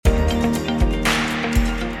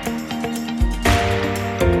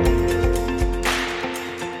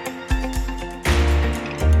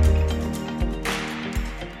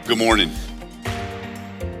Good morning.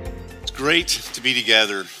 It's great to be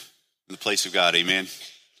together in the place of God, amen.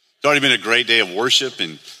 It's already been a great day of worship,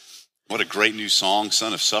 and what a great new song,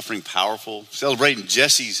 Son of Suffering, powerful. Celebrating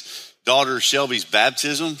Jesse's daughter Shelby's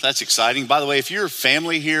baptism. That's exciting. By the way, if you're a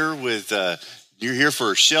family here you're here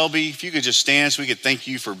for Shelby, if you could just stand so we could thank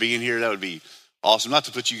you for being here, that would be awesome. Not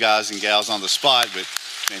to put you guys and gals on the spot, but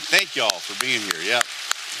man, thank y'all for being here. Yep.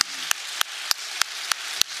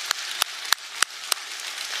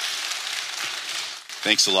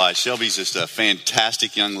 Thanks a lot. Shelby's just a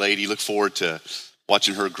fantastic young lady. Look forward to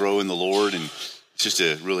watching her grow in the Lord, and it's just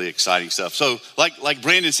a really exciting stuff. So like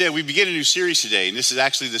Brandon said, we begin a new series today, and this is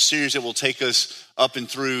actually the series that will take us up and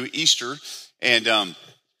through Easter. And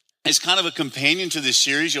it's kind of a companion to this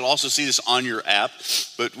series. You'll also see this on your app,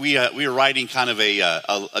 but we are writing kind of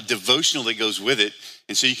a devotional that goes with it.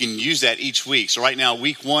 And so you can use that each week. So right now,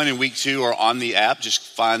 week 1 and week 2 are on the app. Just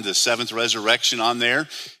find the 7th resurrection on there.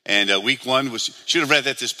 And week 1 should have read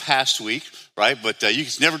that this past week, right? But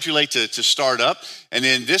it's never too late to start up. And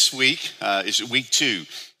then this week is week 2.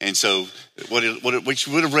 And so what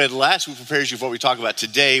you would have read last week prepares you for what we talk about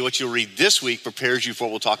today. What you'll read this week prepares you for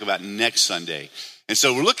what we'll talk about next Sunday. And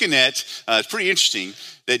so we're looking at, it's pretty interesting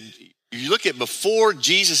that you look at before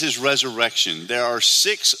Jesus' resurrection, there are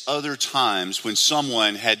 6 other times when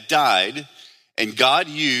someone had died and God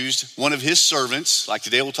used one of his servants, like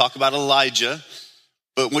today we'll talk about Elijah,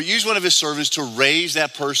 but we'll use one of his servants to raise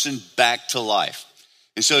that person back to life.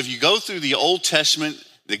 And so if you go through the Old Testament,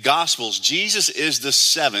 the Gospels, Jesus is the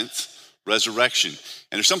 7th resurrection.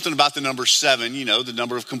 And there's something about the number 7, the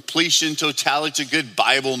number of completion, totality, it's a good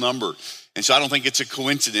Bible number. And so I don't think it's a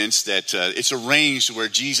coincidence that it's arranged where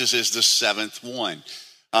Jesus is the 7th one.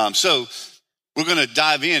 So we're going to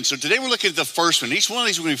dive in. So today we're looking at the first one. Each one of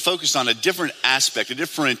these we're going to be focused on a different aspect, a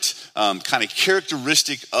different kind of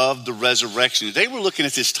characteristic of the resurrection. Today we're looking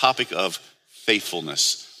at this topic of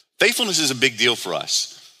faithfulness. Faithfulness is a big deal for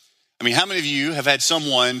us. I mean, how many of you have had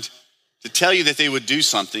someone to tell you that they would do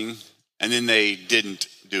something and then they didn't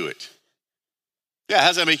do it? Yeah, how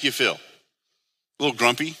does that make you feel? A little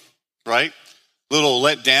grumpy? Right? A little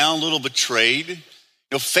let down, a little betrayed.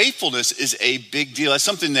 Faithfulness is a big deal. That's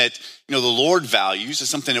something that, the Lord values. It's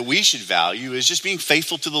something that we should value, is just being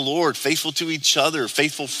faithful to the Lord, faithful to each other,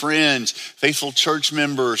 faithful friends, faithful church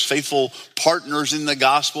members, faithful partners in the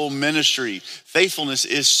gospel ministry. Faithfulness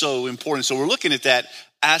is so important. So we're looking at that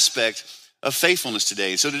aspect of faithfulness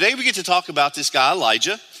today. So today we get to talk about this guy,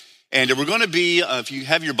 Elijah. And we're going to be, if you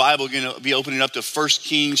have your Bible, we're going to be opening up to 1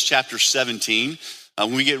 Kings chapter 17.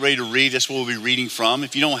 When we get ready to read, that's what we'll be reading from.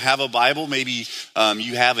 If you don't have a Bible, maybe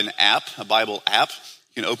you have an app, a Bible app.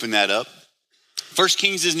 You can open that up. 1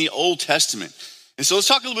 Kings is in the Old Testament. And so let's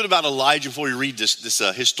talk a little bit about Elijah before we read this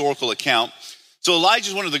historical account. So Elijah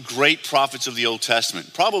is one of the great prophets of the Old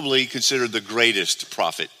Testament, probably considered the greatest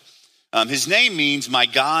prophet. His name means, my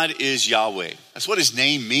God is Yahweh. That's what his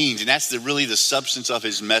name means, and that's really the substance of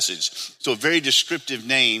his message. So a very descriptive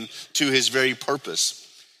name to his very purpose.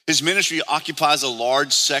 His ministry occupies a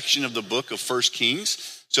large section of the book of 1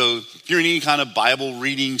 Kings. So if you're in any kind of Bible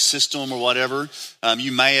reading system or whatever,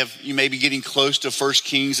 you may be getting close to 1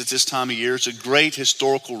 Kings at this time of year. It's a great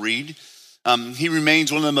historical read. Elijah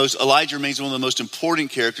remains one of the most important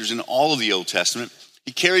characters in all of the Old Testament.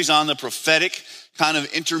 He carries on the prophetic kind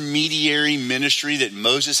of intermediary ministry that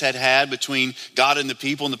Moses had between God and the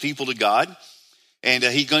people to God. And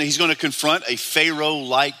he's going to confront a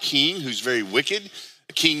Pharaoh-like king who's very wicked,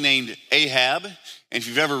 a king named Ahab. And if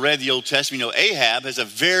you've ever read the Old Testament, Ahab has a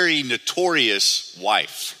very notorious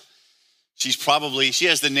wife. She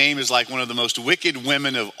has the name as like one of the most wicked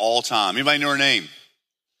women of all time. Anybody know her name?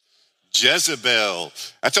 Jezebel.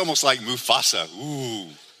 That's almost like Mufasa. Ooh.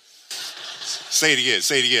 Say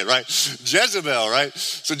it again, right? Jezebel, right?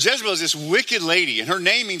 So Jezebel is this wicked lady, and her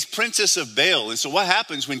name means princess of Baal. And so what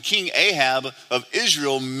happens when King Ahab of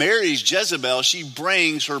Israel marries Jezebel? She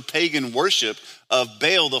brings her pagan worship of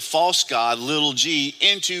Baal, the false god, little g,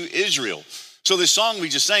 into Israel. So this song we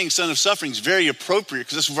just sang, Son of Suffering, is very appropriate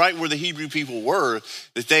because that's right where the Hebrew people were,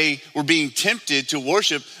 that they were being tempted to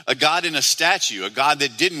worship a god in a statue, a god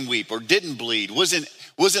that didn't weep or didn't bleed, wasn't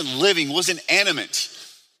living, wasn't animate.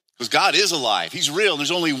 Because God is alive. He's real. And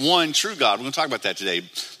there's only one true God. We're going to talk about that today.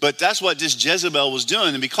 But that's what this Jezebel was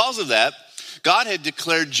doing. And because of that, God had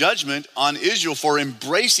declared judgment on Israel for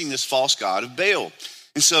embracing this false god of Baal.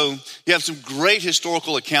 And so you have some great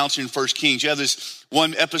historical accounts in 1 Kings. You have this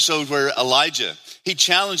one episode where Elijah, he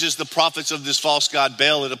challenges the prophets of this false god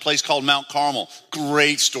Baal at a place called Mount Carmel.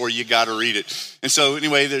 Great story. You got to read it. And so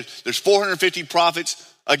anyway, there's 450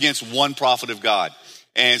 prophets against one prophet of God.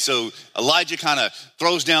 And so Elijah kind of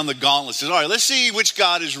throws down the gauntlet, says, all right, let's see which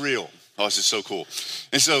God is real. Oh, this is so cool.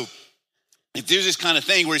 And so there's this kind of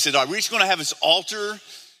thing where he said, all right, we're just going to have this altar.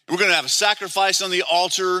 We're going to have a sacrifice on the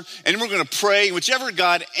altar, and we're going to pray. Whichever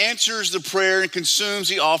God answers the prayer and consumes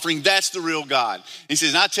the offering, that's the real God. He says,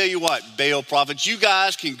 and I tell you what, Baal prophets, you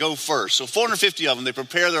guys can go first. So 450 of them, they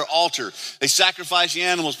prepare their altar. They sacrifice the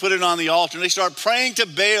animals, put it on the altar, and they start praying to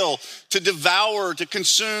Baal to devour, to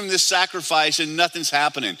consume this sacrifice, and nothing's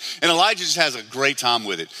happening. And Elijah just has a great time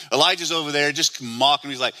with it. Elijah's over there just mocking.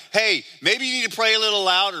 He's like, hey, maybe you need to pray a little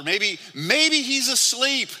louder. Maybe he's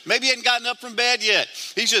asleep. Maybe he hadn't gotten up from bed yet.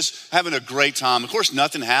 He's just having a great time. Of course,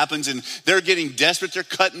 nothing happens, and they're getting desperate. They're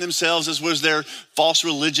cutting themselves, as was their false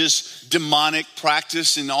religious demonic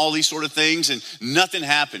practice and all these sort of things, and nothing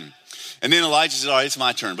happened. And then Elijah said, all right, it's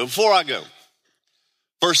my turn. But before I go,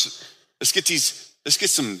 first, let's get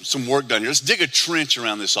some work done here. Let's dig a trench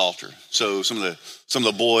around this altar. So some of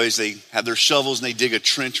the boys, they have their shovels and they dig a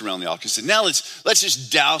trench around the altar. He said, now let's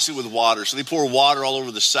just douse it with water. So they pour water all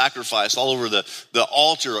over the sacrifice, all over the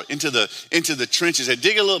altar, into the trenches. They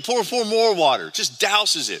dig a little, pour more water, just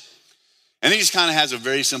douses it. And he just kind of has a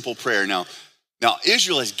very simple prayer. Now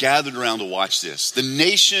Israel has gathered around to watch this. The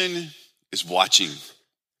nation is watching.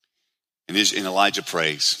 And Elijah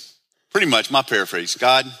prays. Pretty much my paraphrase,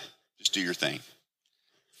 God, just do your thing.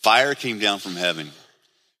 Fire came down from heaven,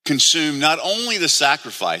 consumed not only the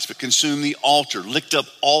sacrifice, but consumed the altar, licked up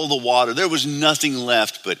all the water. There was nothing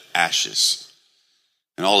left but ashes.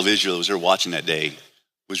 And all of Israel that was there watching that day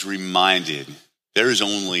was reminded there is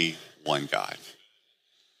only one God.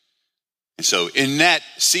 And so in that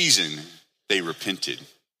season, they repented.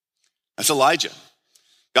 That's Elijah.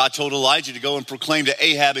 God told Elijah to go and proclaim to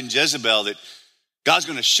Ahab and Jezebel that God's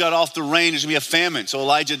going to shut off the rain. There's going to be a famine. So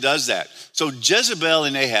Elijah does that. So Jezebel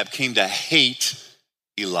and Ahab came to hate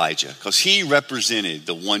Elijah because he represented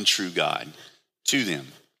the one true God to them.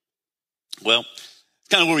 Well, it's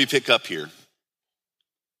kind of where we pick up here.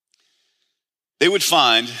 They would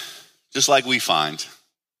find, just like we find,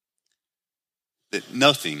 that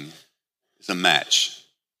nothing is a match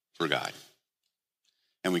for God.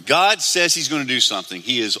 And when God says he's going to do something,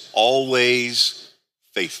 he is always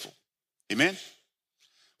faithful. Amen?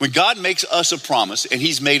 When God makes us a promise, and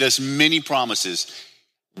he's made us many promises,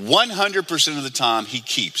 100% of the time he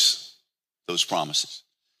keeps those promises.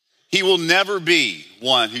 He will never be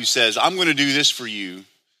one who says, I'm going to do this for you,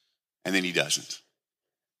 and then he doesn't.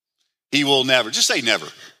 He will never. Just say never.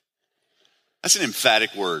 That's an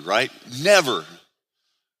emphatic word, right? Never.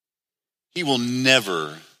 He will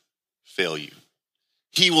never fail you.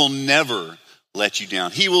 He will never let you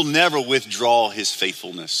down. He will never withdraw his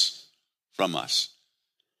faithfulness from us.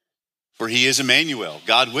 For he is Emmanuel,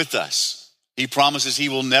 God with us. He promises he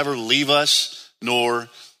will never leave us nor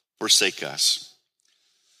forsake us.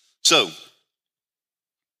 So,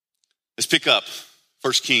 let's pick up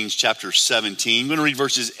 1 Kings chapter 17. I'm going to read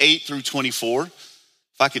verses 8 through 24. If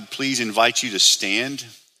I could please invite you to stand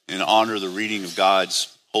and honor the reading of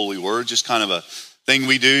God's holy word. Just kind of a thing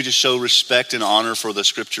we do to show respect and honor for the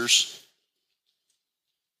scriptures.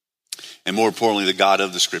 And more importantly, the God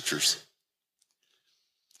of the scriptures.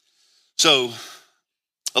 So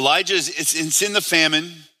Elijah, it's in the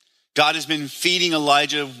famine. God has been feeding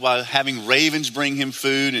Elijah while having ravens bring him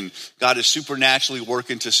food, and God is supernaturally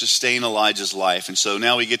working to sustain Elijah's life. And so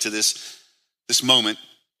now we get to this moment.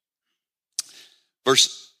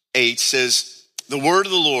 Verse 8 says, the word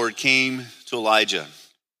of the Lord came to Elijah.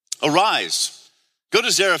 Arise, go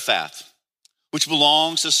to Zarephath, which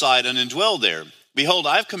belongs to Sidon, and dwell there. Behold,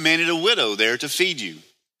 I have commanded a widow there to feed you.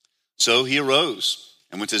 So he arose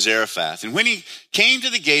and went to Zarephath. And when he came to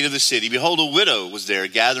the gate of the city, behold, a widow was there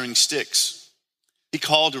gathering sticks. He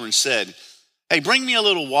called her and said, hey, bring me a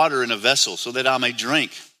little water in a vessel so that I may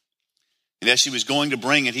drink. And as she was going to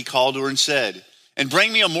bring it, he called to her and said, and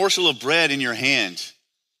bring me a morsel of bread in your hand.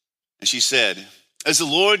 And she said, as the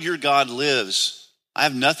Lord your God lives, I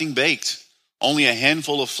have nothing baked, only a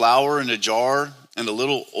handful of flour in a jar and a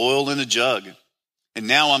little oil in a jug. And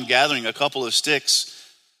now I'm gathering a couple of sticks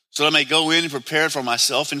so that I may go in and prepare it for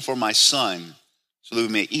myself and for my son, so that we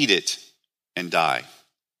may eat it and die.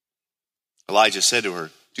 Elijah said to her,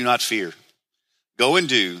 do not fear. Go and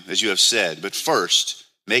do as you have said, but first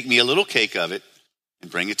make me a little cake of it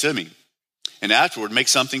and bring it to me. And afterward make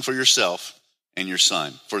something for yourself and your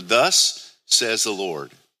son. For thus says the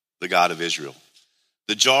Lord, the God of Israel,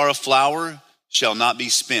 the jar of flour shall not be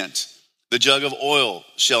spent, the jug of oil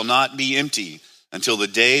shall not be empty, until the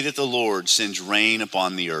day that the Lord sends rain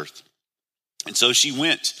upon the earth. And so she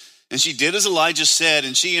went, and she did as Elijah said,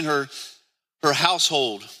 and she and her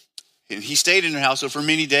household, and he stayed in her household for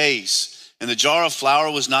many days. And the jar of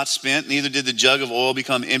flour was not spent, neither did the jug of oil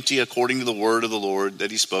become empty, according to the word of the Lord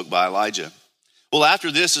that he spoke by Elijah. Well,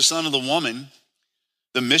 after this, the son of the woman,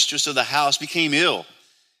 the mistress of the house, became ill,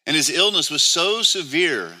 and his illness was so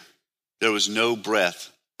severe, there was no breath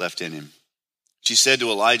left in him. She said to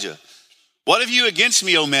Elijah, "What have you against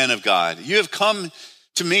me, O man of God? You have come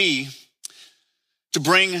to me to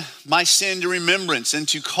bring my sin to remembrance and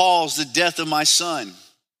to cause the death of my son."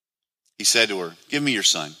 He said to her, "Give me your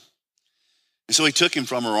son." And so he took him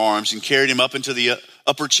from her arms and carried him up into the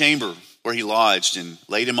upper chamber where he lodged and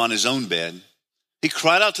laid him on his own bed. He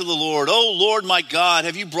cried out to the Lord, "O Lord my God,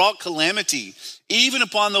 have you brought calamity even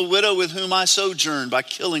upon the widow with whom I sojourned by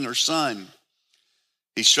killing her son?"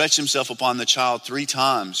 He stretched himself upon the child 3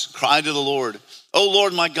 times, cried to the Lord, "O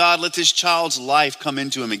Lord my God, let this child's life come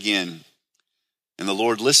into him again." And the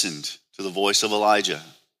Lord listened to the voice of Elijah.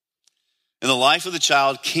 And the life of the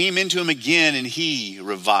child came into him again, and he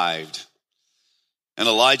revived. And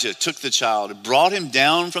Elijah took the child and brought him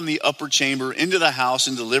down from the upper chamber into the house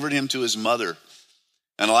and delivered him to his mother.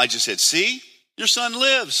 And Elijah said, "See, your son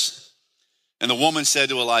lives." And the woman said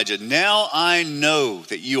to Elijah, "Now I know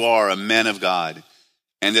that you are a man of God,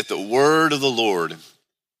 and that the word of the Lord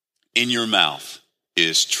in your mouth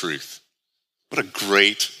is truth." What a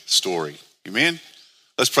great story. Amen?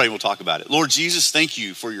 Let's pray and we'll talk about it. Lord Jesus, thank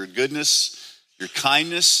you for your goodness, your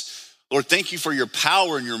kindness. Lord, thank you for your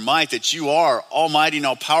power and your might, that you are almighty and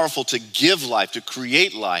all powerful to give life, to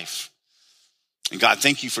create life. And God,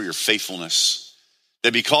 thank you for your faithfulness,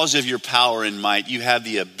 that because of your power and might, you have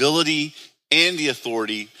the ability and the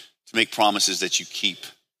authority to make promises that you keep.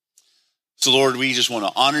 So Lord, we just want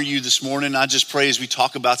to honor you this morning. I just pray as we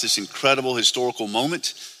talk about this incredible historical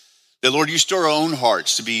moment, that Lord, you stir our own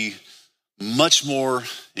hearts to be much more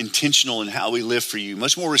intentional in how we live for you,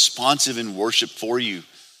 much more responsive in worship for you.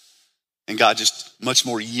 And God, just much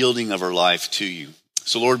more yielding of our life to you.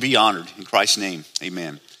 So Lord, be honored in Christ's name.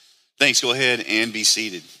 Amen. Thanks. Go ahead and be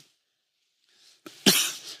seated.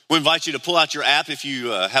 We invite you to pull out your app if you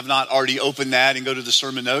have not already opened that and go to the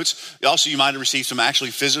sermon notes. Also, you might have received some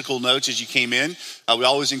actually physical notes as you came in. We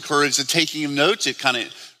always encourage the taking of notes. It kind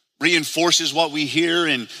of reinforces what we hear,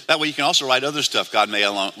 and that way you can also write other stuff God may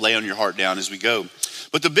lay on your heart down as we go.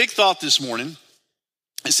 But the big thought this morning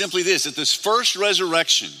is simply this, that this first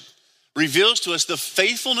resurrection reveals to us the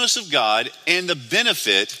faithfulness of God and the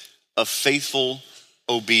benefit of faithful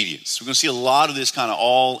obedience. We're going to see a lot of this kind of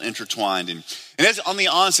all intertwined. And that's on the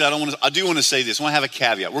onset, I do want to say this. I want to have a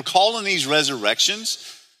caveat. We're calling these resurrections.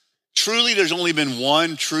 Truly, there's only been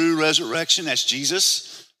one true resurrection. That's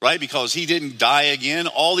Jesus, right? Because he didn't die again.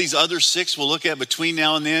 All these other 6 we'll look at between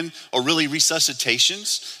now and then are really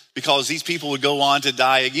resuscitations, because these people would go on to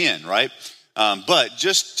die again, right? But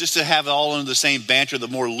just to have it all under the same banter, the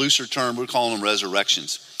more looser term, we're calling them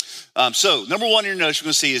resurrections. So number one in your notes, we're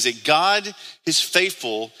going to see is that God is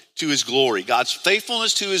faithful to his glory. God's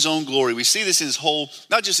faithfulness to his own glory. We see this in his whole,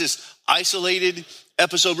 not just this isolated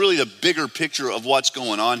episode, really the bigger picture of what's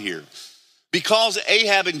going on here. Because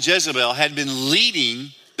Ahab and Jezebel had been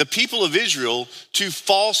leading the people of Israel to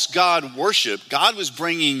false God worship, God was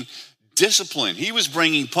bringing discipline. He was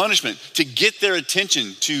bringing punishment to get their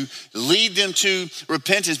attention, to lead them to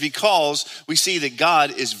repentance, because we see that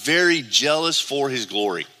God is very jealous for his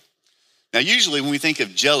glory. Now, usually when we think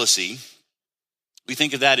of jealousy, we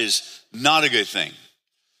think of that as not a good thing.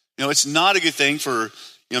 You know, it's not a good thing for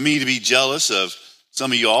me to be jealous of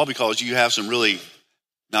some of y'all because you have some really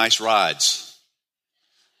nice rides,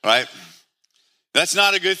 right? That's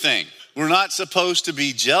not a good thing. We're not supposed to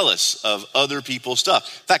be jealous of other people's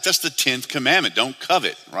stuff. In fact, that's the 10th commandment. Don't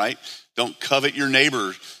covet, right? Don't covet your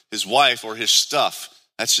neighbor, his wife, or his stuff.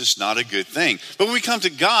 That's just not a good thing. But when we come to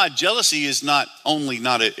God, jealousy is not only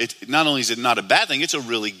is it not a bad thing, it's a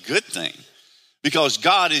really good thing. Because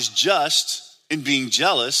God is just in being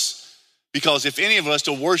jealous, because if any of us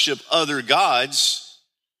to worship other gods,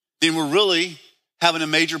 then we're really having a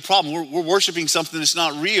major problem. We're worshiping something that's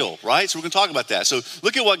not real, right? So we're going to talk about that. So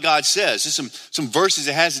look at what God says. There's some verses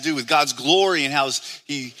that has to do with God's glory and how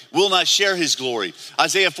he will not share his glory.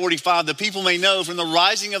 Isaiah 45, the people may know from the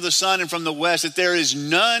rising of the sun and from the west that there is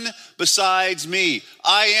none besides me.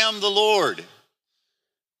 I am the Lord.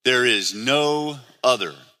 There is no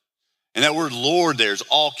other. And that word Lord there is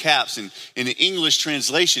all caps. And in the English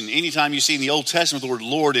translation, anytime you see in the Old Testament the word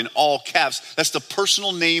Lord in all caps, that's the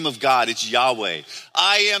personal name of God. It's Yahweh.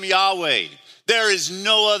 I am Yahweh. There is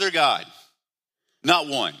no other God. Not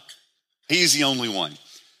one. He's the only one.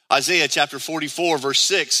 Isaiah chapter 44 verse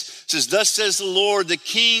 6 says, "Thus says the Lord, the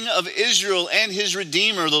King of Israel and his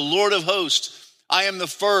Redeemer, the Lord of hosts. I am the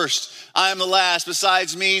first, I am the last.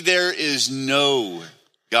 Besides me, there is no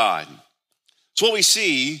God." So what we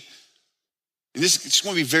see, and this is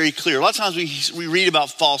going to be very clear. A lot of times we read about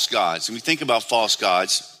false gods and we think about false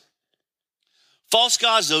gods. False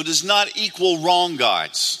gods, though, does not equal wrong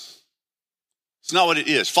gods. It's not what it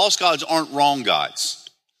is. False gods aren't wrong gods.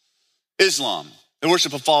 Islam, they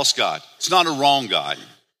worship a false god. It's not a wrong god.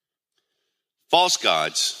 False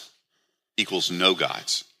gods equals no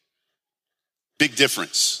gods. Big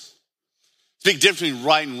difference. Big difference between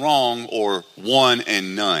right and wrong or one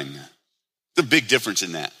and none. There's a big difference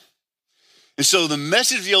in that. And so the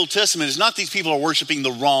message of the Old Testament is not these people are worshiping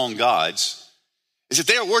the wrong gods. It's that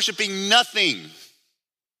they are worshiping nothing.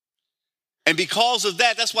 And because of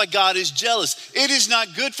that, that's why God is jealous. It is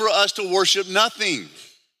not good for us to worship nothing.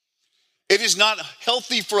 It is not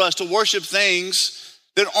healthy for us to worship things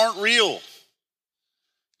that aren't real.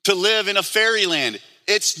 To live in a fairyland.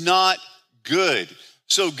 It's not good.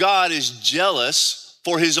 So God is jealous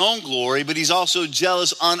for his own glory, but he's also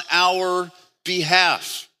jealous on our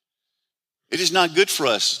behalf. It is not good for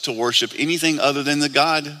us to worship anything other than the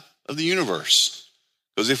God of the universe.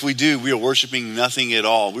 Because if we do, we are worshiping nothing at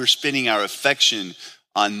all. We're spending our affection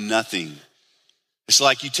on nothing. It's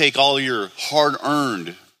like you take all your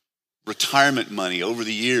hard-earned retirement money over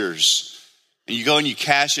the years, and you go and you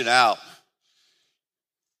cash it out.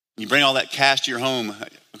 You bring all that cash to your home.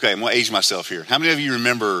 Okay, I'm going to age myself here. How many of you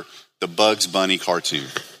remember the Bugs Bunny cartoon?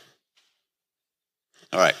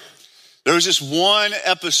 All right. There was this one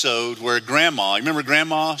episode where Grandma, you remember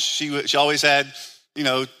Grandma? She always had,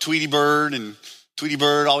 Tweety Bird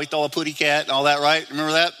always thought a putty cat and all that, right?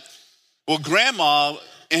 Remember that? Well, Grandma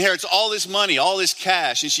inherits all this money, all this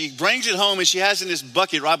cash, and she brings it home and she has it in this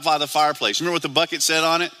bucket right by the fireplace. Remember what the bucket said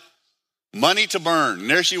on it? Money to burn. And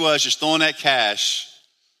there she was, just throwing that cash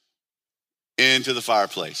into the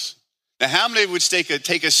fireplace. Now, how many would take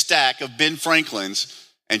a stack of Ben Franklin's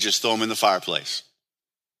and just throw them in the fireplace?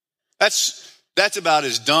 That's about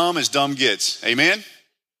as dumb gets. Amen?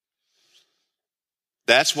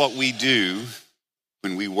 That's what we do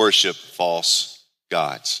when we worship false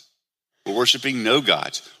gods. We're worshiping no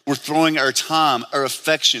gods. We're throwing our time, our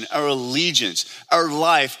affection, our allegiance, our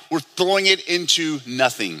life, we're throwing it into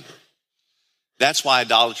nothing. That's why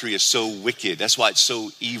idolatry is so wicked. That's why it's so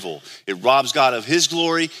evil. It robs God of his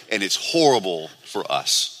glory, and it's horrible for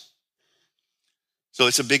us. So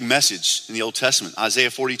it's a big message in the Old Testament. Isaiah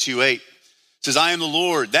 42:8 says, I am the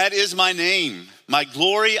Lord, that is my name. My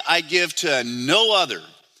glory I give to no other,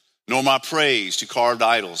 nor my praise to carved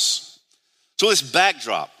idols. So this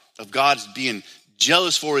backdrop of God being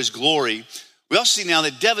jealous for his glory, we also see now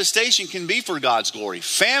that devastation can be for God's glory.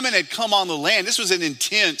 Famine had come on the land. This was an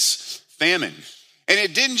intense famine. And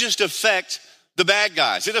it didn't just affect the bad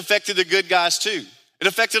guys. It affected the good guys too. It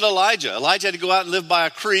affected Elijah. Elijah had to go out and live by a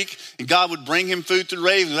creek, and God would bring him food through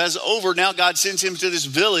ravens. That's over. Now God sends him to this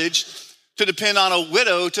village to depend on a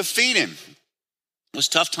widow to feed him. It was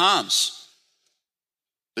tough times.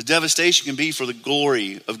 The devastation can be for the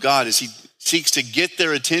glory of God as he seeks to get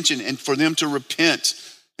their attention and for them to repent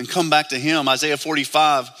and come back to him. Isaiah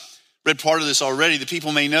 45, read part of this already. The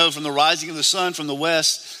people may know from the rising of the sun from the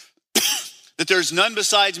west that there is none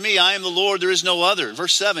besides me. I am the Lord, there is no other.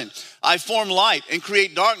 Verse 7, I form light and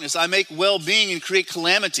create darkness. I make well-being and create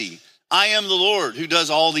calamity. I am the Lord who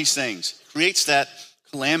does all these things. Creates that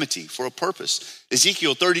calamity for a purpose.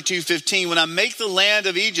 Ezekiel 32:15, when I make the land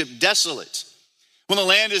of Egypt desolate, when the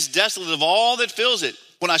land is desolate of all that fills it,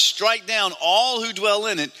 when I strike down all who dwell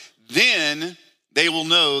in it, then they will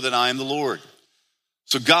know that I am the Lord.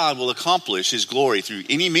 So God will accomplish his glory through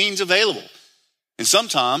any means available. And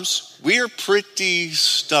sometimes we are pretty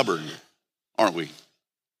stubborn, aren't we?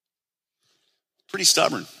 Pretty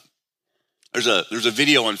stubborn. There's a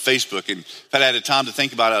video on Facebook, and if I had time to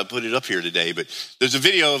think about it, I'll put it up here today. But there's a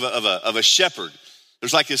video of a shepherd.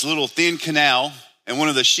 There's like this little thin canal, and one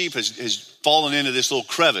of the sheep has fallen into this little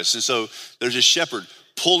crevice. And so there's a shepherd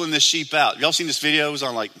pulling the sheep out. Y'all seen this video? It was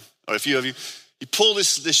on or a few of you. He pulled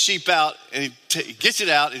this sheep out, and he gets it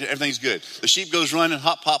out, and everything's good. The sheep goes running,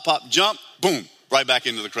 hop, pop, pop, jump, boom, right back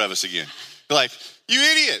into the crevice again. You're like, you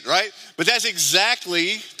idiot, right? But that's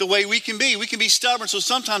exactly the way we can be. We can be stubborn. So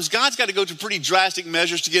sometimes God's got to go to pretty drastic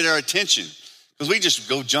measures to get our attention, because we just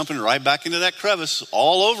go jumping right back into that crevice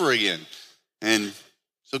all over again. And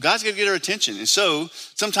so God's got to get our attention. And so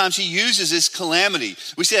sometimes he uses this calamity.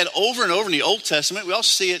 We see that over and over in the Old Testament. We also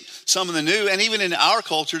see it some in the New, and even in our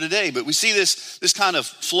culture today. But we see this kind of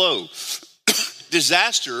flow.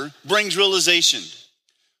 Disaster brings realization.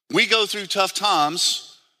 We go through tough times.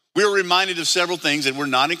 We're reminded of several things, that we're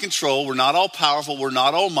not in control. We're not all powerful. We're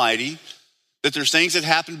not almighty. That there's things that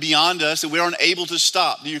happen beyond us that we aren't able to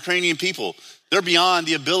stop. The Ukrainian people, they're beyond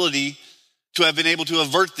the ability to have been able to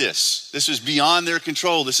avert this. This is beyond their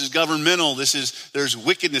control. This is governmental. There's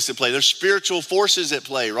wickedness at play. There's spiritual forces at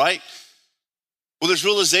play, right? Well, there's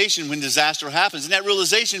realization when disaster happens, and that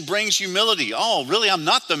realization brings humility. Oh, really? I'm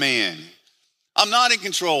not the man. I'm not in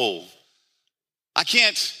control. I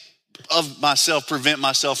can't of myself prevent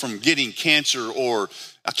myself from getting cancer, or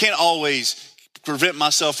I can't always prevent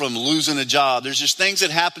myself from losing a job. There's just things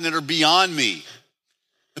that happen that are beyond me.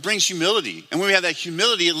 It brings humility. And when we have that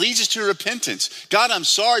humility, it leads us to repentance. God, I'm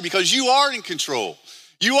sorry because you are in control.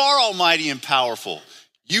 You are almighty and powerful.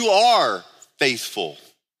 You are faithful.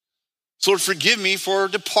 So Lord, forgive me for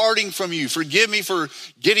departing from you. Forgive me for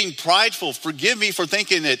getting prideful. Forgive me for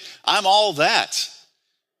thinking that I'm all that.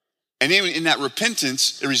 And in that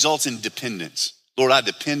repentance, it results in dependence. Lord, I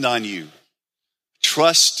depend on you.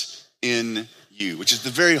 Trust in you, which is the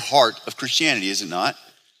very heart of Christianity, is it not?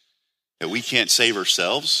 That we can't save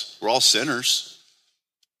ourselves. We're all sinners.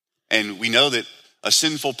 And we know that a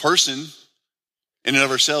sinful person, in and of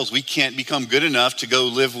ourselves, we can't become good enough to go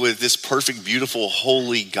live with this perfect, beautiful,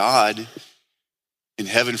 holy God in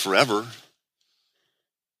heaven forever.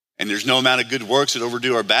 And there's no amount of good works that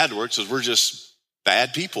overdo our bad works, because we're just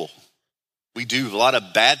bad people. We do a lot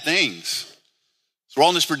of bad things. So we're all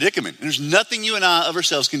in this predicament. And there's nothing you and I of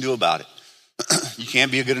ourselves can do about it. You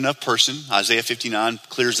can't be a good enough person. Isaiah 59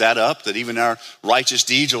 clears that up, that even our righteous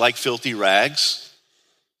deeds are like filthy rags.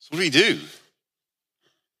 So what do?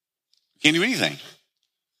 We can't do anything.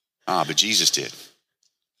 But Jesus did.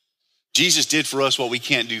 Jesus did for us what we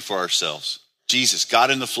can't do for ourselves. Jesus,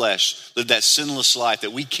 God in the flesh, lived that sinless life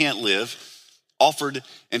that we can't live, offered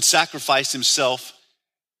and sacrificed himself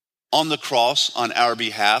on the cross on our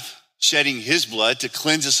behalf, shedding his blood to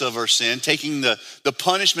cleanse us of our sin, taking the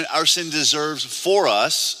punishment our sin deserves for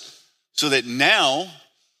us, so that now,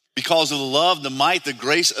 because of the love, the might, the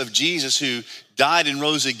grace of Jesus, who died and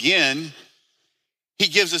rose again, he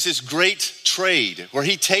gives us this great trade where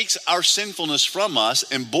he takes our sinfulness from us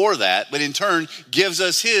and bore that, but in turn gives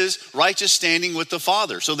us his righteous standing with the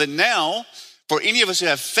Father. So that now, for any of us who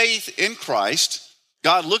have faith in Christ,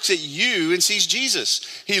 God looks at you and sees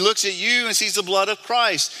Jesus. He looks at you and sees the blood of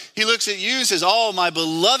Christ. He looks at you and says, oh, my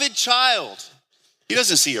beloved child. He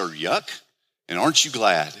doesn't see her yuck. And aren't you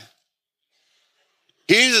glad?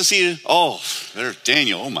 He doesn't see, oh, there's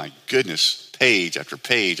Daniel. Oh, my goodness. Page after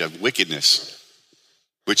page of wickedness,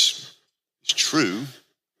 which is true,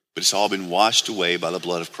 but it's all been washed away by the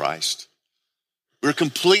blood of Christ. We're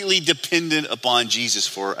completely dependent upon Jesus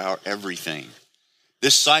for our everything.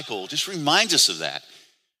 This cycle just reminds us of that.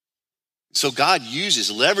 So God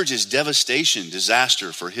leverages devastation,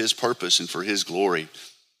 disaster for his purpose and for his glory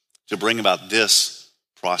to bring about this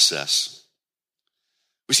process.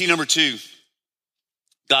 We see number 2,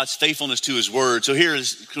 God's faithfulness to his word. So here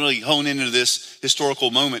is really hone into this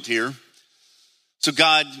historical moment here. So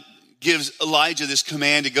God gives Elijah this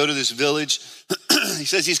command to go to this village. He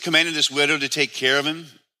says he's commanded this widow to take care of him.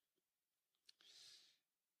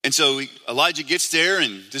 And so Elijah gets there,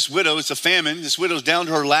 and this widow, it's a famine. This widow's down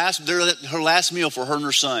to her last meal for her and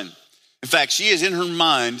her son. In fact, she is in her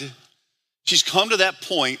mind, she's come to that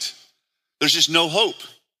point, there's just no hope.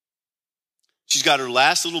 She's got her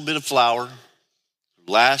last little bit of flour, her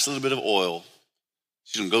last little bit of oil.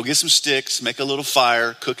 She's gonna go get some sticks, make a little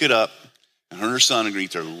fire, cook it up, and her and her son are gonna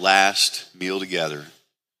eat their last meal together,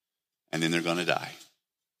 and then they're gonna die.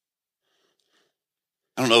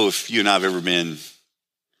 I don't know if you and I have ever been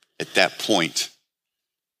at that point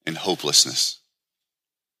in hopelessness.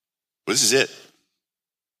 But this is it.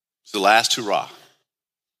 It's the last hurrah.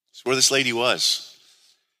 It's where this lady was.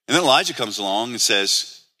 And then Elijah comes along and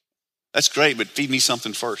says, that's great, but feed me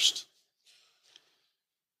something first.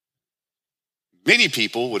 Many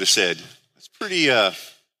people would have said, that's pretty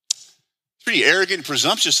arrogant and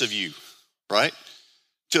presumptuous of you, right?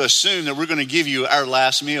 To assume that we're going to give you our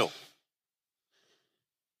last meal.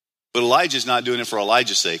 But Elijah's not doing it for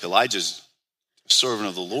Elijah's sake. Elijah's a servant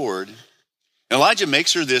of the Lord. And Elijah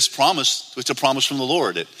makes her this promise. It's a promise from the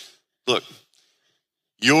Lord that, look,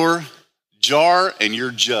 your jar and your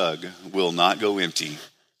jug will not go empty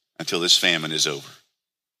until this famine is over.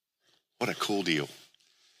 What a cool deal.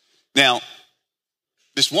 Now,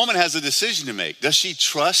 this woman has a decision to make. Does she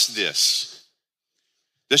trust this?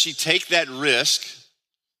 Does she take that risk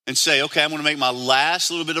and say, okay, I'm going to make my last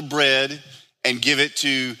little bit of bread and give it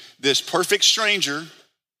to this perfect stranger,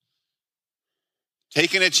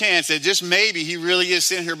 taking a chance that just maybe he really is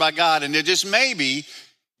sent here by God, and that just maybe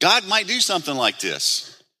God might do something like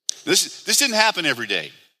this. This didn't happen every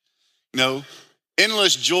day. You know,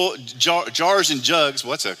 endless jars and jugs,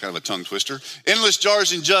 what's that kind of a tongue twister? Endless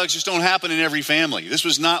jars and jugs just don't happen in every family. This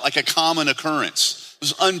was not like a common occurrence. It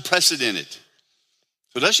was unprecedented.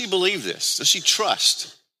 So does she believe this? Does she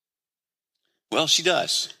trust? Well, she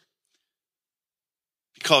does,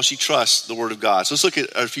 because she trusts the word of God. So let's look at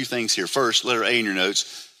a few things here. First, letter A in your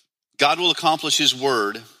notes. God will accomplish his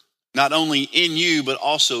word not only in you, but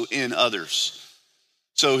also in others.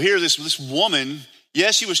 So here, this woman,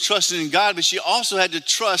 yes, she was trusting in God, but she also had to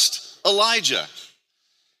trust Elijah.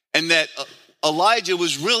 And that Elijah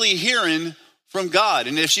was really hearing from God.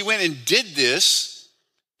 And if she went and did this,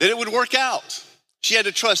 then it would work out. She had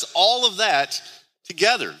to trust all of that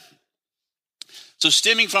together. So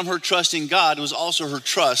stemming from her trust in God was also her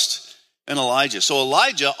trust in Elijah. So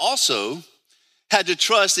Elijah also had to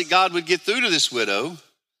trust that God would get through to this widow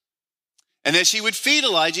and that she would feed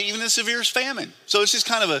Elijah even in the severest famine. So it's just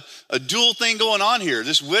kind of a dual thing going on here.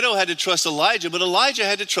 This widow had to trust Elijah, but Elijah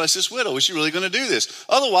had to trust this widow. Was she really going to do this?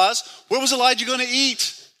 Otherwise, where was Elijah going to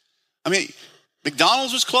eat? I mean,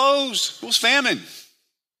 McDonald's was closed. It was famine.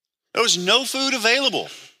 There was no food available.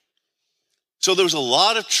 So there was a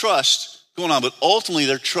lot of trust going on, but ultimately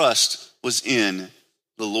their trust was in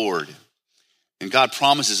the Lord. And God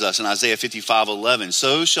promises us in Isaiah 55:11,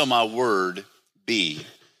 so shall my word be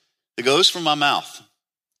that goes from my mouth.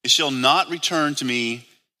 It shall not return to me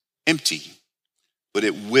empty, but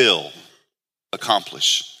it will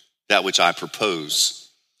accomplish that which I propose,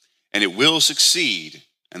 and it will succeed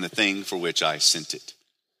in the thing for which I sent it.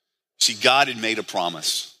 See, God had made a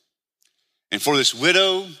promise. And for this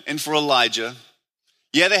widow and for Elijah,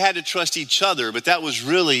 yeah, they had to trust each other, but that was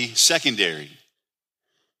really secondary.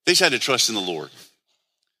 They just had to trust in the Lord.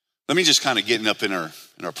 Let me just kind of get up in our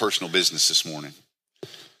personal business this morning.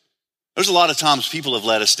 There's a lot of times people have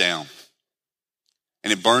let us down,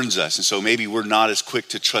 and it burns us. And so maybe we're not as quick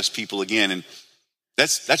to trust people again. And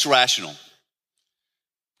that's rational,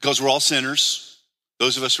 because we're all sinners.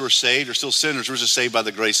 Those of us who are saved are still sinners. We're just saved by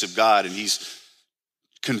the grace of God, and He's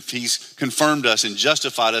confirmed us and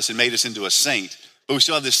justified us and made us into a saint. But we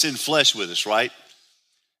still have this sin flesh with us, right?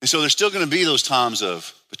 And so there's still going to be those times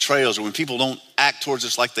of betrayals, or when people don't act towards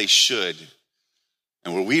us like they should,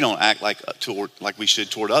 and where we don't act like we should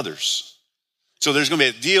toward others. So there's going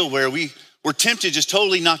to be a deal where we're tempted just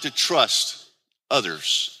totally not to trust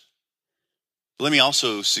others. But let me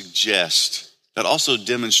also suggest that also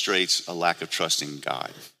demonstrates a lack of trust in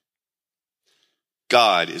God.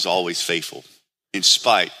 God is always faithful, in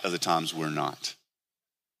spite of the times we're not.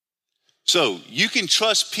 So you can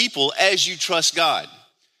trust people as you trust God.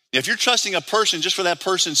 Now, if you're trusting a person just for that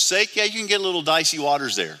person's sake, yeah, you can get a little dicey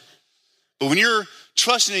waters there. But when you're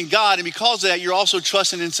trusting in God, and because of that, you're also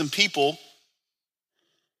trusting in some people,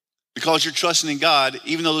 because you're trusting in God,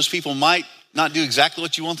 even though those people might not do exactly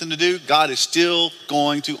what you want them to do, God is still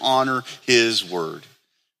going to honor his word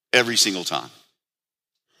every single time.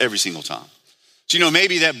 Every single time. So,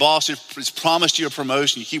 maybe that boss has promised you a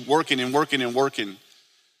promotion. You keep working and working and working,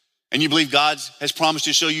 and you believe God has promised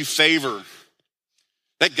to show you favor.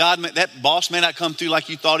 That boss may not come through like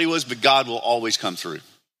you thought he was, but God will always come through.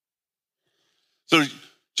 So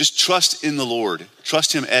just trust in the Lord.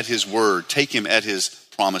 Trust him at his word. Take him at his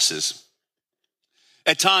promises.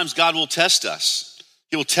 At times, God will test us.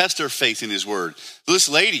 He will test our faith in his word. This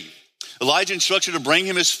lady, Elijah instructed her to bring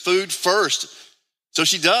him his food first. So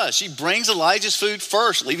she does. She brings Elijah's food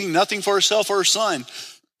first, leaving nothing for herself or her son.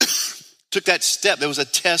 Took that step. There was a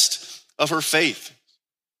test of her faith.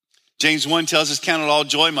 James 1 tells us, count it all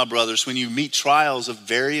joy, my brothers, when you meet trials of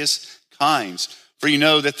various kinds. For you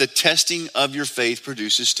know that the testing of your faith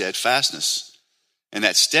produces steadfastness. And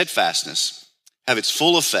that steadfastness have its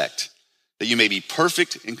full effect, that you may be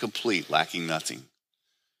perfect and complete, lacking nothing.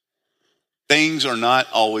 Things are not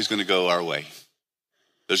always going to go our way.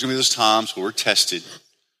 There's going to be those times where we're tested.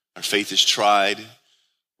 Our faith is tried. We'll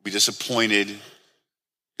be disappointed.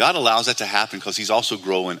 God allows that to happen because he's also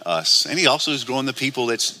growing us. And he also is growing the people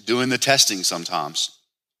that's doing the testing sometimes.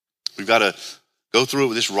 We've got to go through it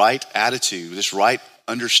with this right attitude, with this right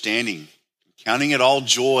understanding, counting it all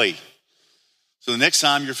joy. So the next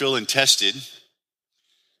time you're feeling tested,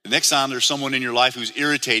 the next time there's someone in your life who's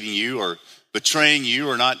irritating you or betraying you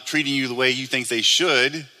or not treating you the way you think they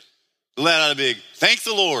should, let out a big, thank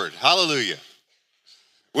the Lord, hallelujah.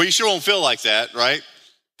 Well, you sure won't feel like that, right?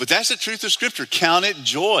 But that's the truth of Scripture. Count it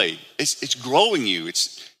joy. It's growing you.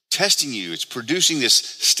 It's testing you. It's producing this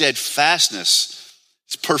steadfastness.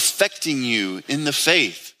 It's perfecting you in the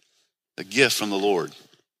faith, a gift from the Lord.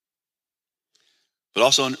 But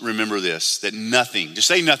also remember this, that nothing, just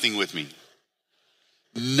say nothing with me.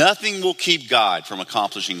 Nothing will keep God from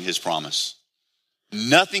accomplishing his promise.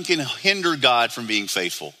 Nothing can hinder God from being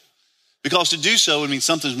faithful. Because to do so would mean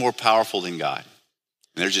something's more powerful than God.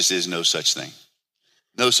 And there just is no such thing.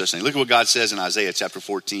 No such thing. Look at what God says in Isaiah chapter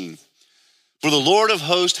 14. For the Lord of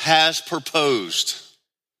hosts has proposed.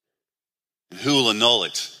 And who will annul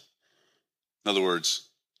it? In other words,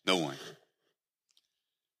 no one.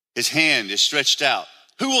 His hand is stretched out.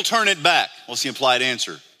 Who will turn it back? What's the implied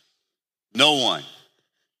answer? No one.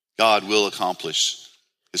 God will accomplish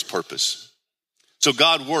his purpose. So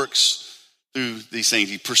God works through these things.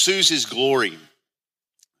 He pursues his glory.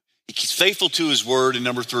 He's faithful to his word. And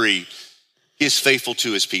number 3, he is faithful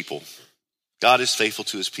to his people. God is faithful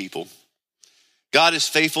to his people. God is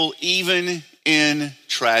faithful even in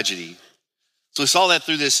tragedy. So we saw that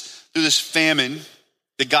through this famine,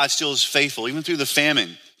 that God still is faithful, even through the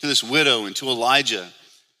famine, to this widow and to Elijah.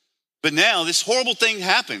 But now this horrible thing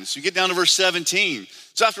happens. You get down to verse 17.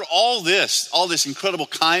 So after all this incredible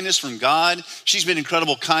kindness from God, she's been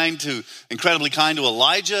incredibly kind to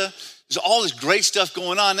Elijah. There's all this great stuff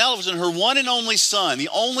going on. Now all of a sudden her one and only son, the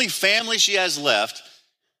only family she has left,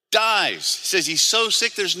 dies. He says he's so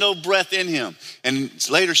sick there's no breath in him. And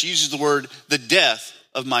later she uses the word, the death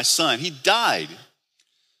of my son. He died.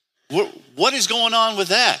 What is going on with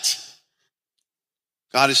that?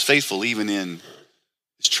 God is faithful even in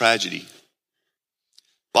his tragedy.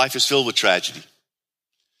 Life is filled with tragedy.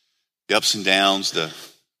 The ups and downs, the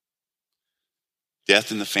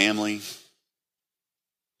death in the family,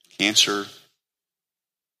 cancer,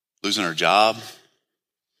 losing our job.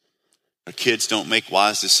 Our kids don't make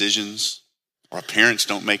wise decisions. Our parents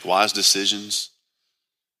don't make wise decisions.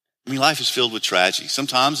 I mean, life is filled with tragedy.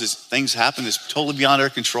 Sometimes as things happen that's totally beyond our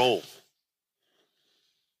control.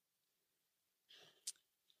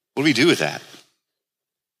 What do we do with that?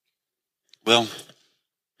 Well,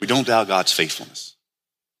 we don't doubt God's faithfulness.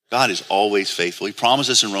 God is always faithful. He promised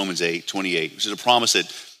us in Romans 8:28, which is a promise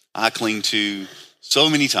that I cling to so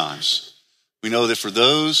many times. We know that for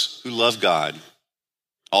those who love God,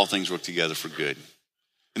 all things work together for good.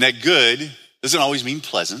 And that good doesn't always mean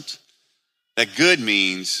pleasant. That good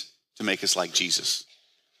means to make us like Jesus.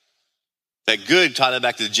 That good, tie that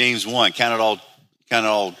back to James 1, count it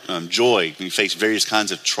all joy when you face various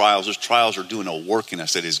kinds of trials. Those trials are doing a work in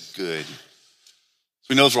us that is good. So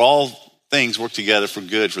we know for all things work together for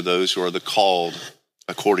good for those who are the called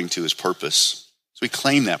according to his purpose. So we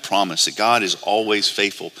claim that promise that God is always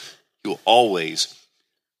faithful. He will always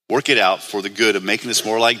work it out for the good of making us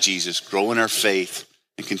more like Jesus, grow in our faith,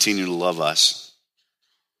 and continue to love us.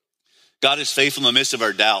 God is faithful in the midst of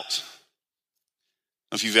our doubt.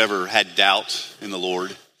 I don't know if you've ever had doubt in the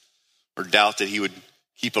Lord, or doubt that he would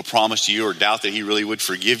keep a promise to you, or doubt that he really would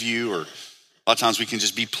forgive you, or a lot of times we can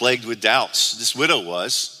just be plagued with doubts. This widow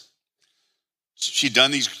was. She'd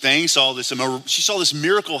done these things, she saw this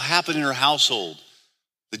miracle happen in her household.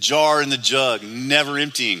 The jar and the jug never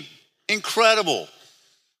emptying. Incredible.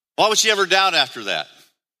 Why would she ever doubt after that?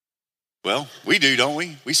 Well, we do, don't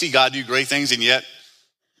we? We see God do great things, and yet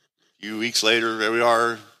a few weeks later, there we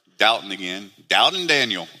are doubting again. Doubting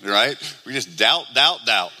Daniel, right? We just doubt.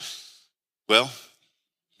 Well,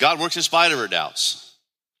 God works in spite of her doubts.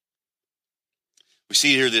 We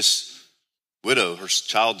see here this widow, her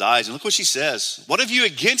child dies, and look what she says. What have you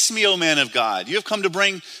against me, O man of God? You have come to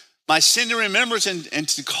bring my sin to remembrance and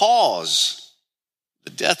to cause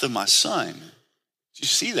the death of my son. Did you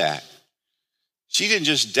see that? She didn't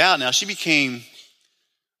just doubt now, she became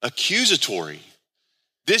accusatory.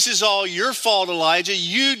 This is all your fault, Elijah.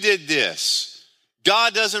 You did this.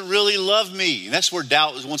 God doesn't really love me. And that's where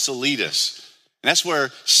doubt wants to lead us. And that's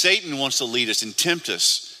where Satan wants to lead us and tempt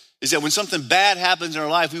us, is that when something bad happens in our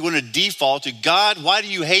life, we want to default to God, why do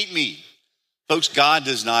you hate me? Folks, God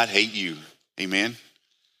does not hate you. Amen.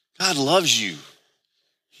 God loves you.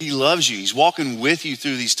 He loves you. He's walking with you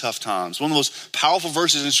through these tough times. One of the most powerful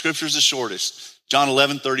verses in Scripture is the shortest. John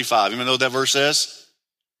 11:35. You know what that verse says?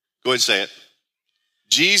 Go ahead and say it.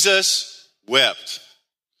 Jesus wept.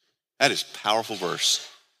 That is a powerful verse.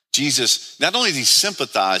 Jesus, not only does he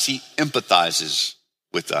sympathize, he empathizes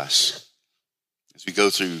with us as we go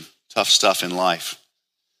through tough stuff in life.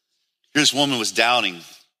 Here this woman was doubting.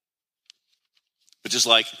 But just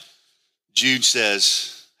like Jude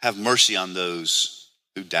says, have mercy on those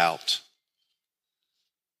who doubt.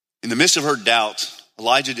 In the midst of her doubt,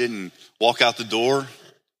 Elijah didn't walk out the door.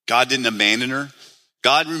 God didn't abandon her.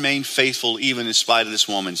 God remained faithful even in spite of this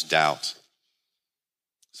woman's doubt.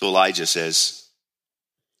 So Elijah says,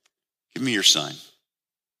 give me your son.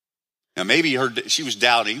 Now maybe she was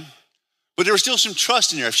doubting, but there was still some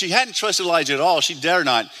trust in there. If she hadn't trusted Elijah at all, she dare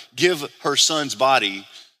not give her son's body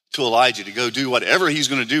to Elijah to go do whatever he's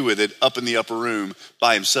going to do with it up in the upper room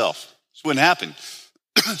by himself. This wouldn't happen.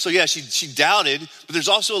 So yeah, she doubted, but there's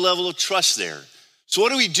also a level of trust there. So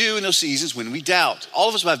what do we do in those seasons when we doubt? All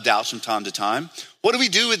of us have doubts from time to time. What do we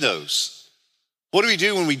do with those? What do we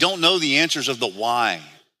do when we don't know the answers of the why?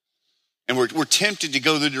 And we're tempted to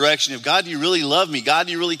go the direction of, God, do you really love me? God,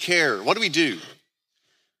 do you really care? What do?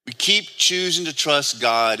 We keep choosing to trust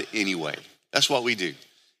God anyway. That's what we do.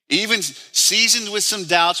 Even seasoned with some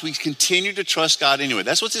doubts, we continue to trust God anyway.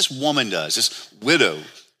 That's what this woman does, this widow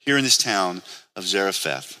here in this town of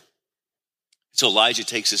Zarephath. So Elijah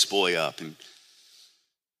takes this boy up, and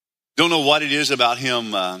don't know what it is about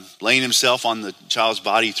him laying himself on the child's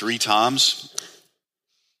body 3 times.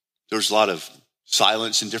 There's a lot of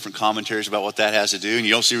silence and different commentaries about what that has to do. And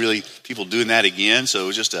you don't see really people doing that again. So it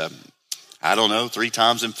was just 3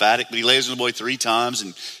 times emphatic. But he lays on the boy 3 times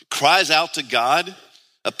and cries out to God,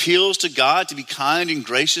 appeals to God to be kind and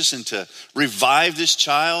gracious and to revive this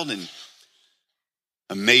child. And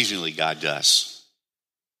amazingly, God does.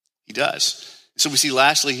 He does. So we see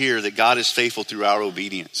lastly here that God is faithful through our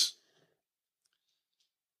obedience.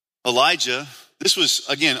 Elijah, this was,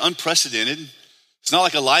 again, unprecedented. It's not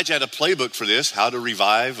like Elijah had a playbook for this, how to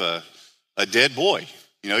revive a dead boy.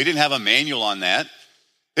 He didn't have a manual on that.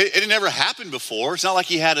 It had never happened before. It's not like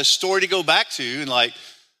he had a story to go back to and like,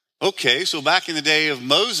 okay, so back in the day of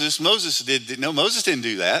Moses didn't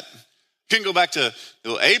do that. Couldn't go back to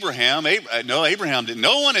Abraham. Abraham didn't.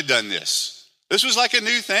 No one had done this. This was like a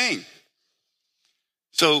new thing.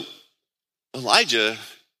 So Elijah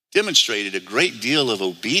demonstrated a great deal of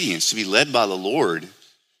obedience to be led by the Lord.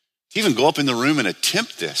 To even go up in the room and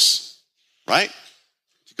attempt this, right?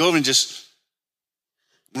 To go over and I'm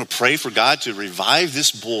going to pray for God to revive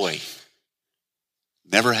this boy.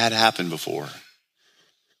 Never had happened before.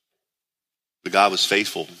 But God was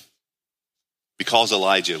faithful because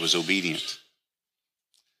Elijah was obedient.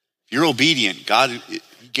 If you're obedient, God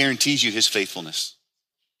guarantees you his faithfulness.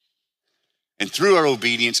 And through our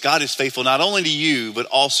obedience, God is faithful not only to you, but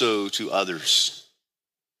also to others.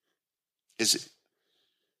 His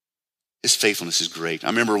faithfulness is great. I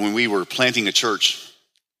remember when we were planting a church,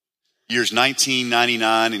 years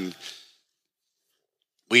 1999, and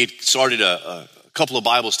we had started a couple of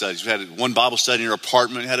Bible studies. We had one Bible study in our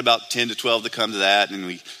apartment, had about 10 to 12 that come to that, and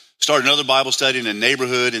we started another Bible study in a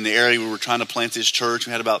neighborhood in the area we were trying to plant this church.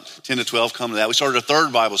 We had about 10 to 12 come to that. We started a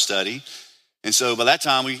third Bible study, and so by that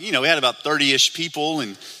time, we had about 30-ish people,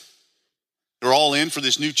 and they're all in for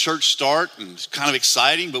this new church start, and it's kind of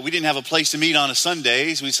exciting, but we didn't have a place to meet on a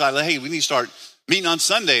Sunday, so we decided, hey, we need to start meeting on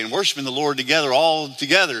Sunday and worshiping the Lord together, all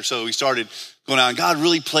together. So we started going out, and God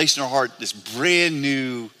really placed in our heart this brand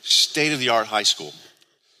new state-of-the-art high school.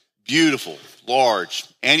 Beautiful, large,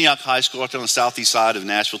 Antioch High School out there on the southeast side of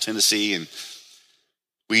Nashville, Tennessee, and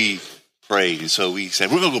we prayed. And so we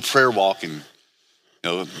said, we're going to go prayer walk, and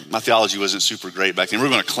my theology wasn't super great back then. We're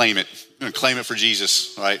going to claim it. We're going to claim it for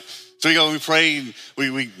Jesus, all right? So we go and we prayed,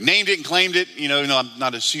 we named it and claimed it. I'm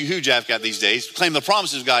not a huge advocate these days. Claim the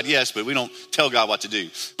promises of God, yes, but we don't tell God what to do.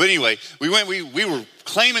 But anyway, we were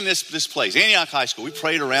claiming this place, Antioch High School. We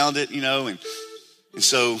prayed around it, and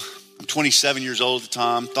so I'm 27 years old at the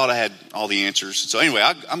time, thought I had all the answers. So anyway,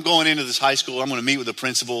 I'm going into this high school. I'm going to meet with the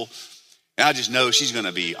principal, and I just know she's going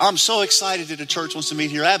to be, I'm so excited that the church wants to meet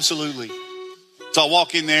here, absolutely. So I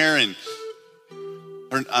walk in there, and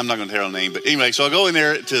I'm not going to tell her name, but anyway, so I go in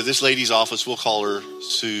there to this lady's office. We'll call her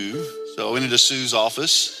Sue. So I went into Sue's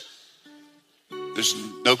office. There's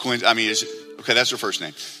no coincidence. Okay, that's her first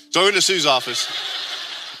name. So I went to Sue's office,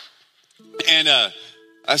 and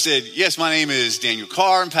I said, yes, my name is Daniel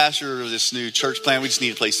Carr. I'm pastor of this new church plant. We just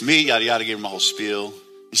need a place to meet, yada, yada. Gave her my whole spiel.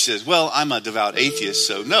 He says, well, I'm a devout atheist,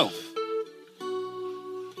 so no.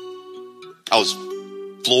 I was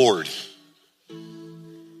floored.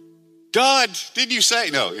 God, did you say?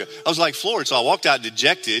 No, I was like floored. So I walked out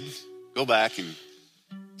dejected, go back and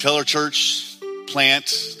tell our church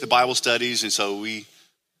plant the Bible studies. And so we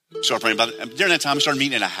started praying about it. During that time, we started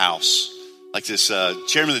meeting in a house. Like this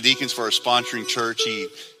chairman of the deacons for our sponsoring church, he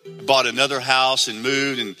bought another house and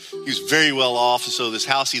moved, and he was very well off. And so this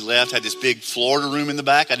house he left had this big Florida room in the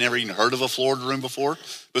back. I'd never even heard of a Florida room before.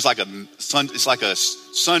 It was like it's like a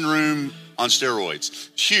sunroom on steroids.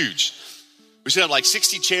 It's huge. We set up like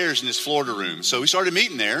 60 chairs in this Florida room. So we started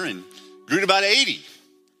meeting there and grew to about 80.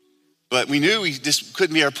 But we knew this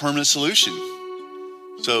couldn't be our permanent solution.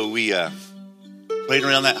 So we prayed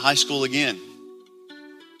around that high school again.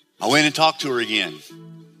 I went and talked to her again.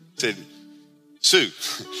 Said, Sue,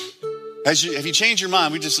 have you changed your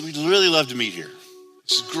mind? We'd really love to meet here.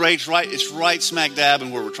 It's great. It's right smack dab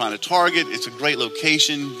in where we're trying to target. It's a great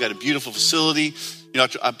location. We've got a beautiful facility.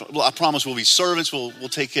 I promise we'll be servants. We'll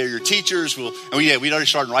take care of your teachers. We'd already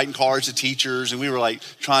started writing cards to teachers, and we were like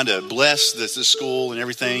trying to bless the school and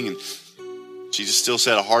everything. And she just still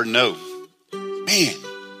said a hard no. Man.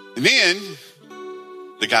 And then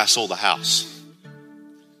the guy sold the house.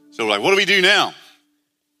 So we're like, what do we do now?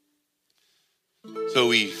 So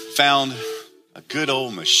we found a good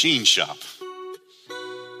old machine shop.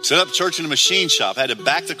 Set up church in a machine shop. Had to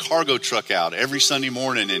back the cargo truck out every Sunday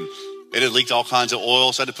morning, and it had leaked all kinds of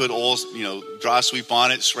oil. So I had to put oil, dry sweep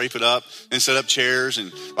on it, scrape it up, and set up chairs.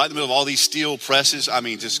 And right in the middle of all these steel presses, I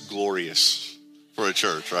mean, just glorious for a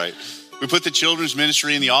church, right? We put the children's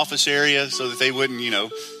ministry in the office area so that they wouldn't,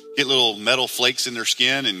 get little metal flakes in their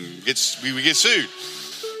skin and we would get sued.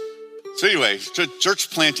 So anyway,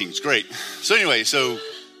 church planting is great. So anyway,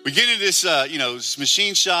 we get into this, this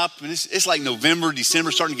machine shop, and it's like November,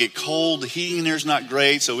 December, starting to get cold. The heating in there is not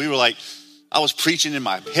great. So we were like, I was preaching in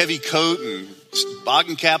my heavy coat and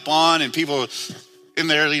boggin cap on, and people in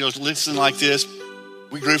there, listening like this.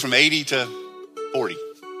 We grew from 80 to 40.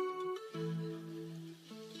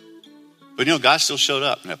 But God still showed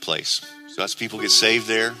up in that place. So as people get saved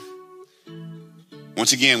there.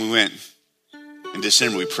 Once again, we went in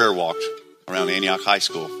December, we prayer walked around Antioch High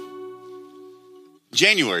School.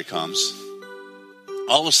 January comes.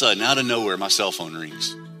 All of a sudden, out of nowhere, my cell phone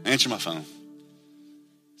rings. I answer my phone.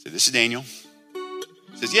 I said, this is Daniel.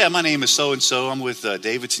 He says, yeah, my name is so-and-so. I'm with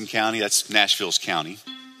Davidson County. That's Nashville's county.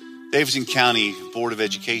 Davidson County Board of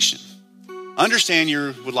Education. I understand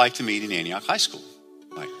you would like to meet in Antioch High School.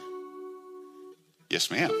 I'm like, yes,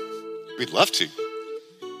 ma'am. We'd love to.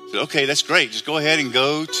 I said, okay, that's great. Just go ahead and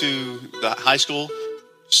go to the high school.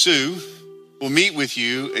 Sue will meet with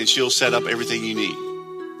you, and she'll set up everything you need.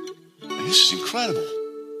 And this is incredible.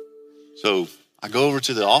 So I go over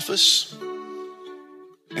to the office,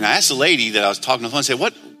 and I asked the lady that I was talking to, I said,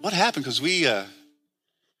 what happened? Because we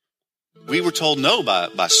were told no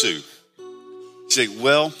by Sue. She said,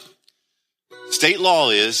 well, state law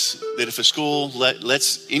is that if a school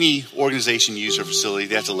lets any organization use their facility,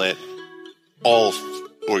 they have to let all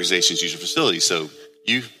organizations use their facility. So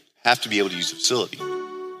you have to be able to use the facility.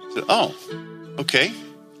 I said, oh, okay,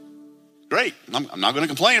 great. I'm not going to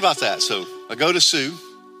complain about that. So I go to Sue,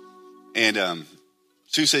 and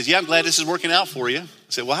Sue says, yeah, I'm glad this is working out for you. I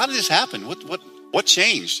said, well, how did this happen? What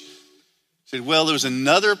changed? She said, well, there was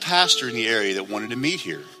another pastor in the area that wanted to meet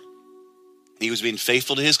here. He was being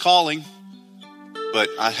faithful to his calling, but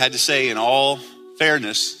I had to say in all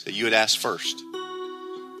fairness that you had asked first.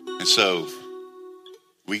 And so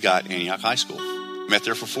we got Antioch High School. Met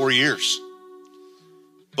there for 4 years.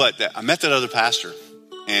 But I met that other pastor,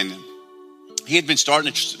 and he had been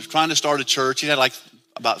trying to start a church. He had like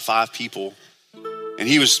about 5 people, and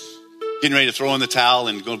he was getting ready to throw in the towel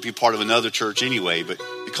and going to be part of another church anyway. But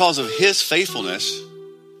because of his faithfulness,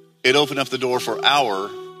 it opened up the door for our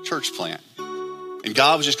church plant. And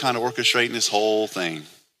God was just kind of orchestrating this whole thing.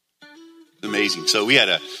 It's amazing. So we had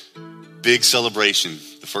a big celebration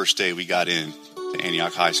the first day we got in to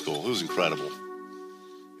Antioch High School. It was incredible.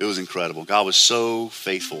 It was incredible. God was so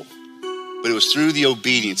faithful. But it was through the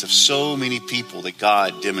obedience of so many people that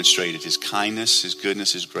God demonstrated his kindness, his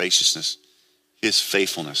goodness, his graciousness, his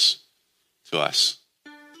faithfulness to us.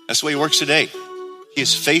 That's the way he works today. He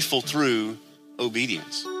is faithful through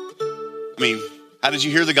obedience. I mean, how did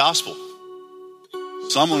you hear the gospel?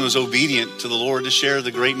 Someone was obedient to the Lord to share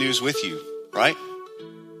the great news with you, right?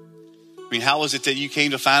 I mean, how was it that you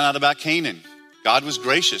came to find out about Canaan? God was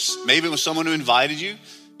gracious. Maybe it was someone who invited you.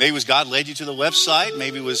 Maybe it was God led you to the website.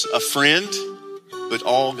 Maybe it was a friend. But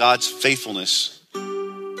all God's faithfulness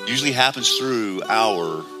usually happens through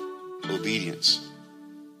our obedience.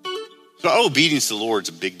 So our obedience to the Lord is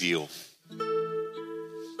a big deal.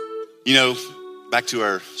 Back to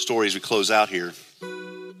our story as we close out here.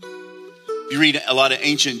 You read a lot of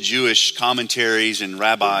ancient Jewish commentaries and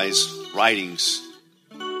rabbis' writings.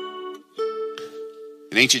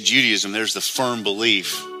 In ancient Judaism, there's the firm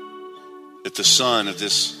belief that the son of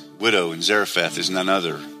this widow in Zarephath is none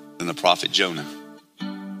other than the prophet Jonah.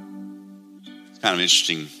 It's kind of an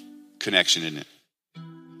interesting connection, isn't it?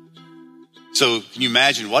 So can you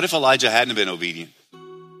imagine, what if Elijah hadn't been obedient?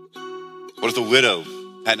 What if the widow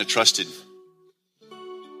hadn't trusted?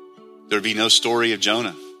 There'd be no story of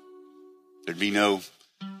Jonah. There'd be no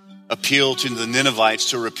appeal to the Ninevites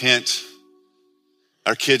to repent.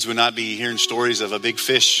 Our kids would not be hearing stories of a big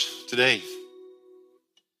fish today.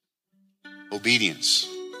 Obedience,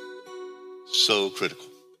 so critical.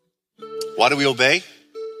 Why do we obey?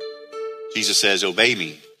 Jesus says, obey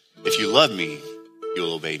me. If you love me,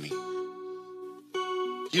 you'll obey me.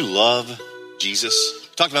 You love Jesus.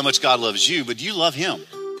 We talked about how much God loves you, but do you love him?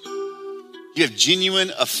 You have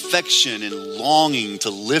genuine affection and longing to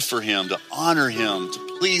live for him, to honor him,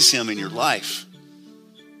 to please him in your life.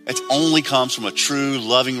 It only comes from a true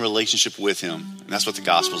loving relationship with him. And that's what the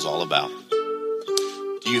gospel is all about.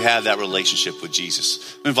 Do you have that relationship with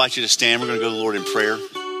Jesus? I invite you to stand. We're going to go to the Lord in prayer.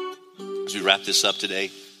 as we wrap this up today.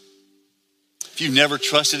 If you've never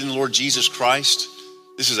trusted in the Lord Jesus Christ,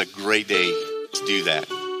 this is a great day to do that.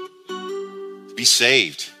 To be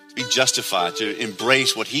saved, to be justified, to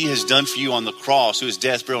embrace what he has done for you on the cross, through his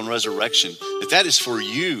death, burial, and resurrection. That is for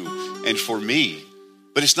you and for me.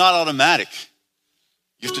 But it's not automatic.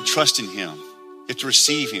 You have to trust in him. You have to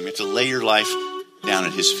receive him. You have to lay your life down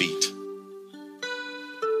at his feet.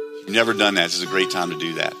 If you've never done that, this is a great time to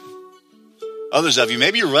do that. Others of you,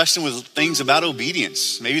 maybe you're wrestling with things about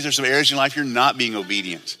obedience. Maybe there's some areas in your life you're not being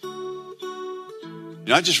obedient. You're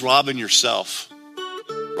not just robbing yourself,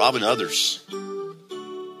 robbing others.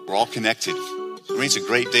 We're all connected. I mean, it's a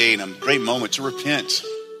great day and a great moment to repent,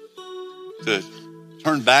 to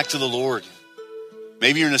turn back to the Lord.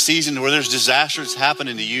 Maybe you're in a season where there's disaster that's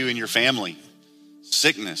happening to you and your family.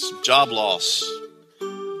 Sickness, job loss.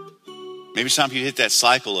 Maybe it's time for you to hit that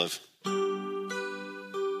cycle of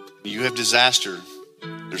you have disaster.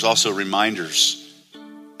 There's also reminders.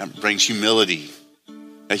 That brings humility.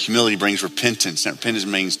 That humility brings repentance. That repentance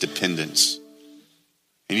brings dependence.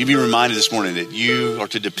 And you be reminded this morning that you are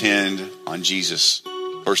to depend on Jesus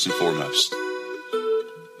first and foremost. So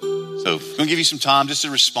I'm going to give you some time just to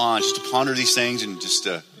respond, just to ponder these things and just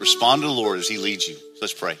to respond to the Lord as he leads you. So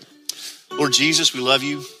let's pray. Lord Jesus, we love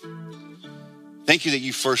you. Thank you that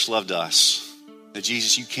you first loved us. That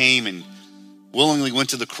Jesus, you came and willingly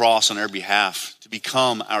went to the cross on our behalf to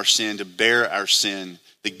become our sin, to bear our sin,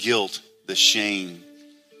 the guilt, the shame.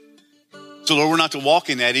 So Lord, we're not to walk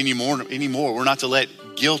in that anymore. We're not to let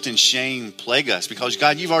guilt and shame plague us because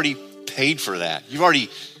God, you've already paid for that. You've already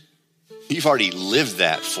lived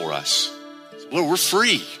that for us. So Lord, we're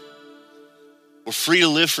free. We're free to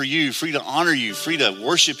live for you, free to honor you, free to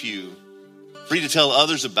worship you, free to tell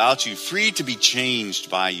others about you, free to be changed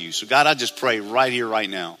by you. So God, I just pray right here, right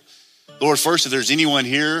now. Lord, first, if there's anyone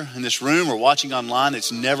here in this room or watching online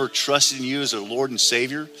that's never trusted in you as a Lord and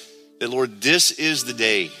Savior, that Lord, this is the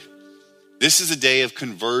day. This is a day of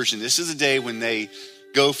conversion. This is a day when they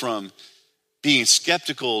go from being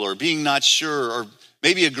skeptical or being not sure or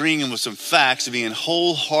maybe agreeing with some facts to being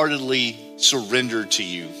wholeheartedly surrendered to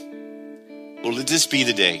you. Lord, let this be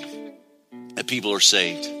the day that people are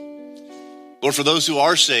saved. Lord, for those who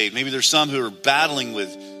are saved, maybe there's some who are battling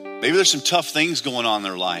with, maybe there's some tough things going on in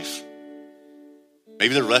their life.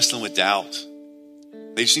 Maybe they're wrestling with doubt.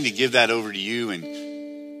 They just need to give that over to you.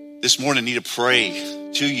 And this morning need to pray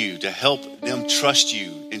to you to help them trust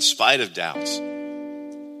you in spite of doubts.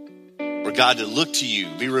 For God, to look to you,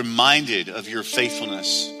 be reminded of your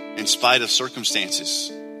faithfulness in spite of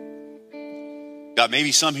circumstances. God,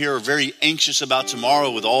 maybe some here are very anxious about tomorrow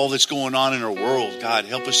with all that's going on in our world. God,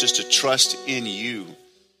 help us just to trust in you.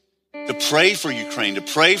 To pray for Ukraine, to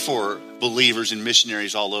pray for believers and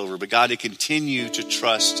missionaries all over, but God, to continue to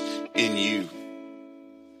trust in you.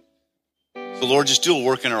 So Lord, just do a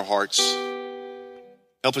work in our hearts.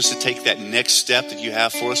 Help us to take that next step that you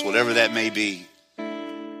have for us, whatever that may be.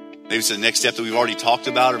 Maybe it's the next step that we've already talked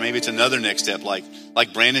about, or maybe it's another next step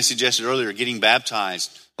like Brandon suggested earlier, getting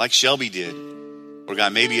baptized like Shelby did. Or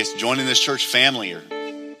God, maybe it's joining this church family, or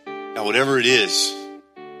God, whatever it is.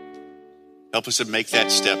 Help us to make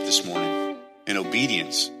that step this morning in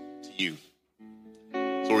obedience to you.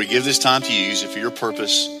 So we give this time to you, use it for your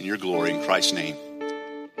purpose and your glory in Christ's name.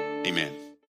 Amen.